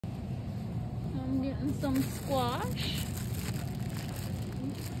and some squash.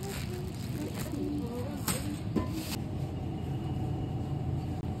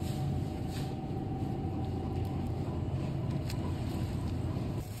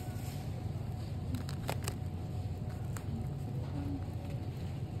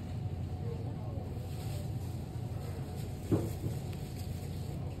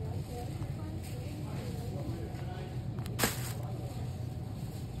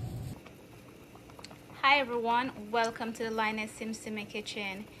 Hi everyone, welcome to the Lioness Simsimi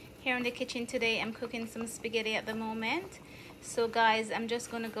kitchen. Here in the kitchen today I'm cooking some spaghetti at the moment. So guys, I'm just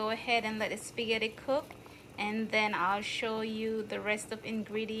gonna go ahead and let the spaghetti cook, and then I'll show you the rest of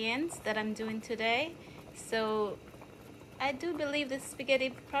ingredients that I'm doing today. So I do believe the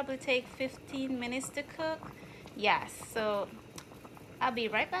spaghetti probably take 15 minutes to cook. Yes, so I'll be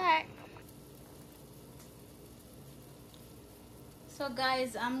right back. So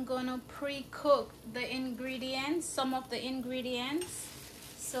guys, I'm gonna pre-cook the ingredients, some of the ingredients.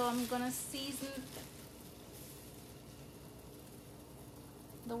 So I'm gonna season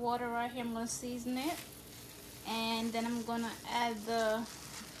the water right here. I'm gonna season it, and then I'm gonna add the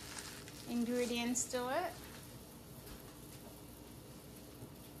ingredients to it.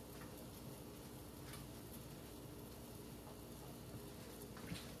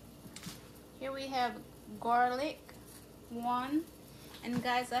 Here we have garlic, 1, and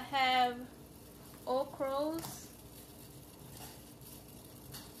guys, I have okras,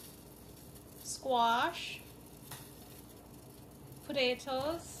 squash,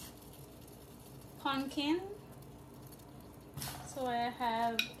 potatoes, pumpkin. So I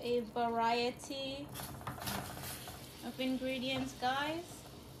have a variety of ingredients, guys.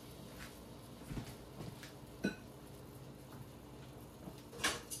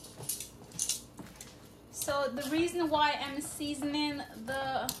 So the reason why I'm seasoning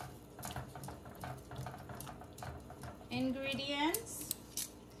the ingredients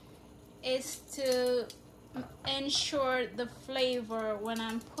is to ensure the flavor when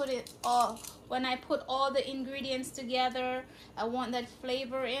I put all the ingredients together. I want that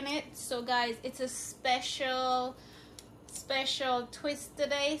flavor in it. So guys, it's a special twist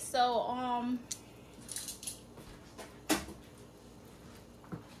today. So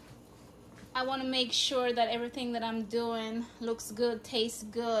I want to make sure that everything that I'm doing looks good, tastes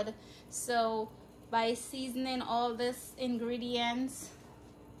good. So by seasoning all these ingredients,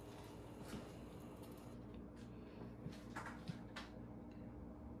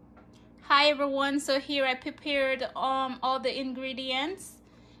 hi everyone, so here I prepared all the ingredients.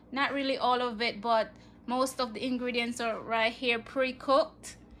 Not really all of it, but most of the ingredients are right here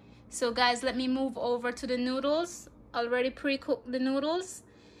pre-cooked. So guys, let me move over to the noodles. Already pre-cooked the noodles.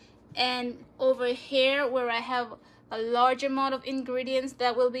 And over here where I have a large amount of ingredients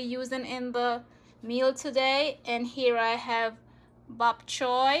that we'll be using in the meal today, and here I have bok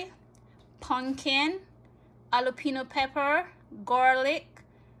choy, pumpkin, jalapeno pepper, garlic,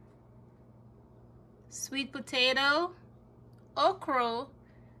 sweet potato, okra,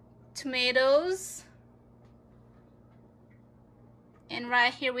 tomatoes, and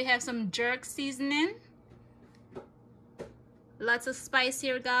right here we have some jerk seasoning. Lots of spice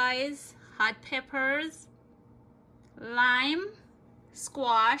here, guys. Hot peppers, lime,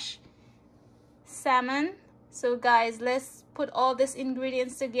 squash, salmon. So guys, let's put all these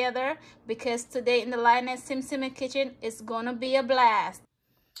ingredients together, because today in the Lioness Simsimi kitchen is gonna be a blast.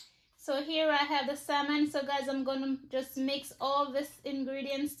 So here I have the salmon. So guys, I'm gonna just mix all these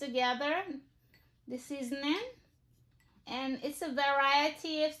ingredients together, the seasoning, and it's a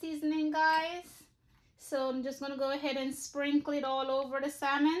variety of seasoning, guys. So I'm just gonna go ahead and sprinkle it all over the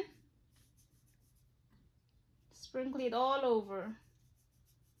salmon. Sprinkle it all over.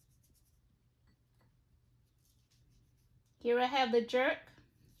 Here I have the jerk.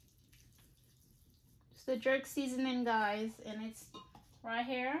 It's the jerk seasoning, guys, and it's right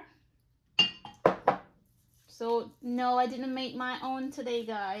here. So no, I didn't make my own today,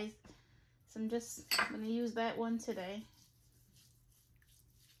 guys. So I'm just gonna use that one today.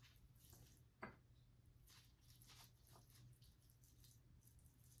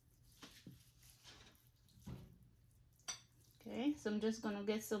 Okay, so I'm just gonna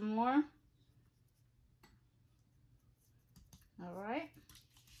get some more. All right.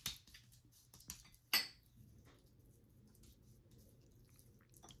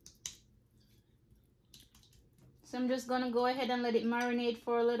 So I'm just gonna go ahead and let it marinate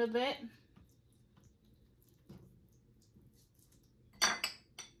for a little bit.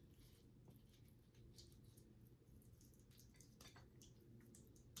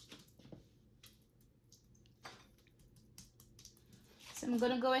 So I'm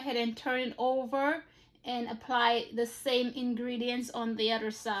gonna go ahead and turn it over and apply the same ingredients on the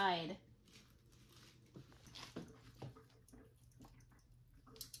other side.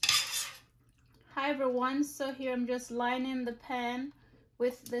 Hi everyone, so here I'm just lining the pan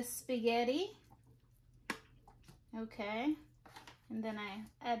with the spaghetti. Okay, and then I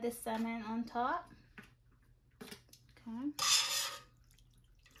add the salmon on top. Okay.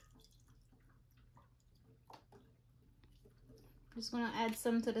 Just gonna add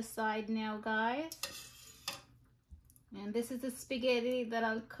some to the side now, guys. And this is the spaghetti that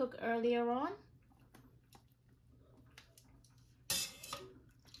I'll cook earlier on.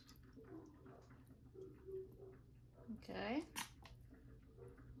 Okay.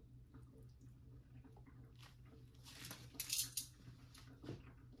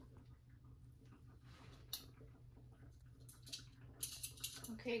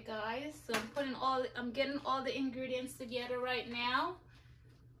 Okay guys, so I'm getting all the ingredients together right now.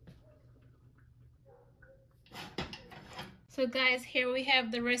 So guys, here we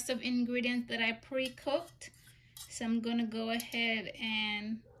have the rest of ingredients that I pre-cooked. So I'm gonna go ahead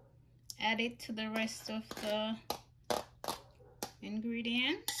and add it to the rest of the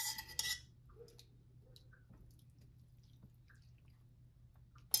ingredients.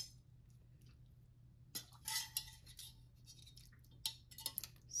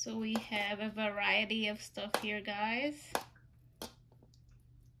 So we have a variety of stuff here, guys.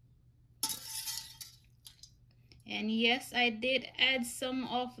 And yes, I did add some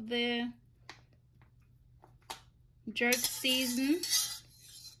of the jerk season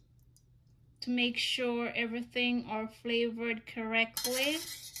to make sure everything are flavored correctly.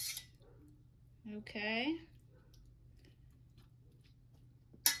 Okay.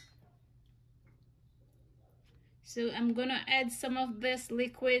 So I'm gonna add some of this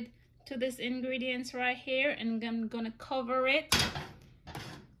liquid to this ingredients right here, and I'm gonna cover it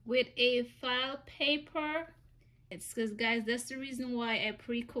with a file paper. It's because guys, that's the reason why I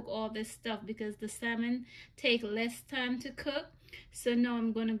pre-cook all this stuff, because the salmon take less time to cook. So now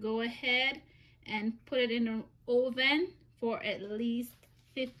I'm gonna go ahead and put it in the oven for at least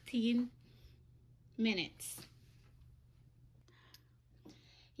 15 minutes.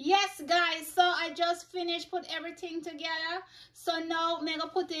 Yes guys, so I just finished put everything together. So now I'm gonna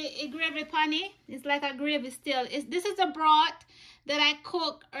put a gravy pan. It's like a gravy still. This is a broth that I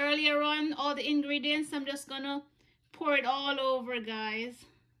cooked earlier on, all the ingredients. I'm just gonna pour it all over, guys,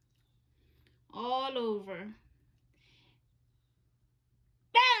 all over.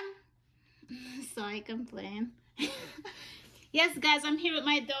 Bam! So I complain. Yes guys, I'm here with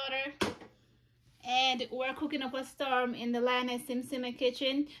my daughter and we're cooking up a storm in the Lioness Sim Simmer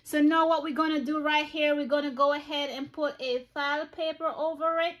kitchen. So now what we're gonna do right here, we're gonna go ahead and put a file paper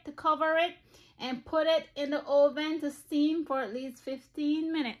over it to cover it and put it in the oven to steam for at least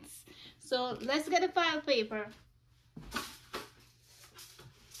 15 minutes. So let's get the file paper.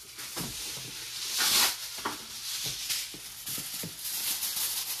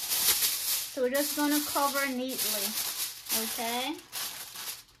 So we're just gonna cover neatly, okay?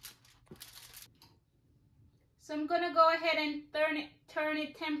 So I'm gonna go ahead and turn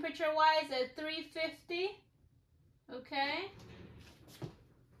it temperature-wise at 350, okay?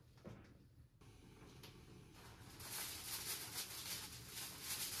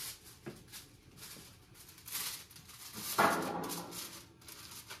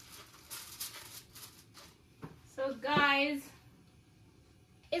 So guys,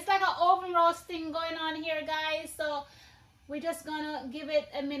 it's like an oven roasting going on here, guys. So we're just gonna give it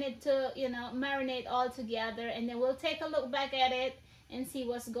a minute to, you know, marinate all together, and then we'll take a look back at it and see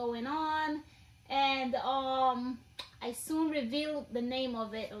what's going on. And I soon reveal the name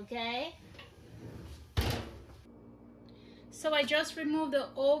of it, okay? So I just removed the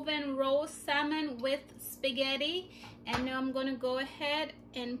oven roast salmon with spaghetti, and now I'm gonna go ahead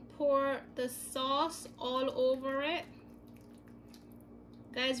and pour the sauce all over it.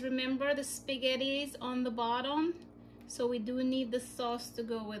 Guys, remember the spaghetti is on the bottom, so we do need the sauce to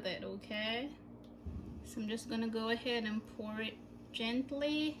go with it, okay? So I'm just gonna go ahead and pour it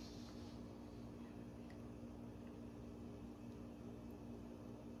gently.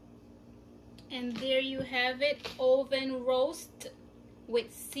 And there you have it, oven roast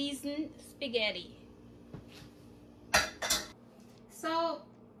with seasoned spaghetti. So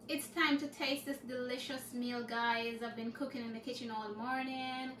it's time to taste this delicious meal, guys. I've been cooking in the kitchen all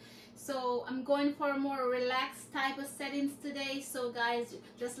morning, so I'm going for a more relaxed type of settings today. So guys,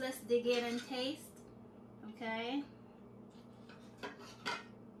 just let's dig in and taste, okay?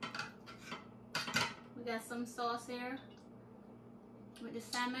 We got some sauce here with the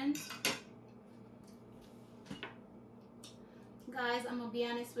salmon. Guys, I'm gonna be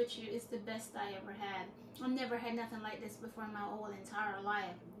honest with you, it's the best I ever had. I've never had nothing like this before in my whole entire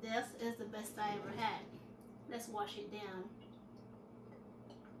life. This is the best I ever had. Let's wash it down.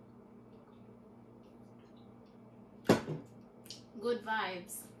 Good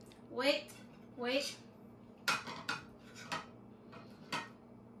vibes. Wait.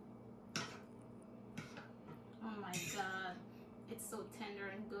 Oh my god, it's so tender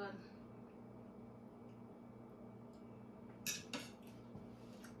and good.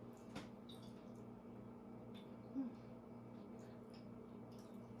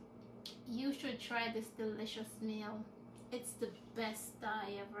 You should try this delicious meal. It's the best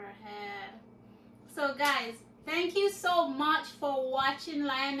I ever had. So guys, thank you so much for watching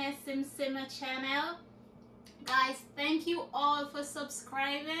Lioness Sim Simmer channel. Guys, thank you all for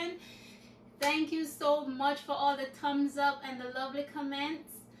subscribing. Thank you so much for all the thumbs up and the lovely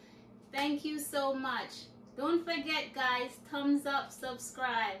comments. Thank you so much. Don't forget guys, thumbs up,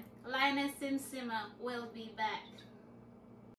 subscribe. Lioness Sim Simmer will be back.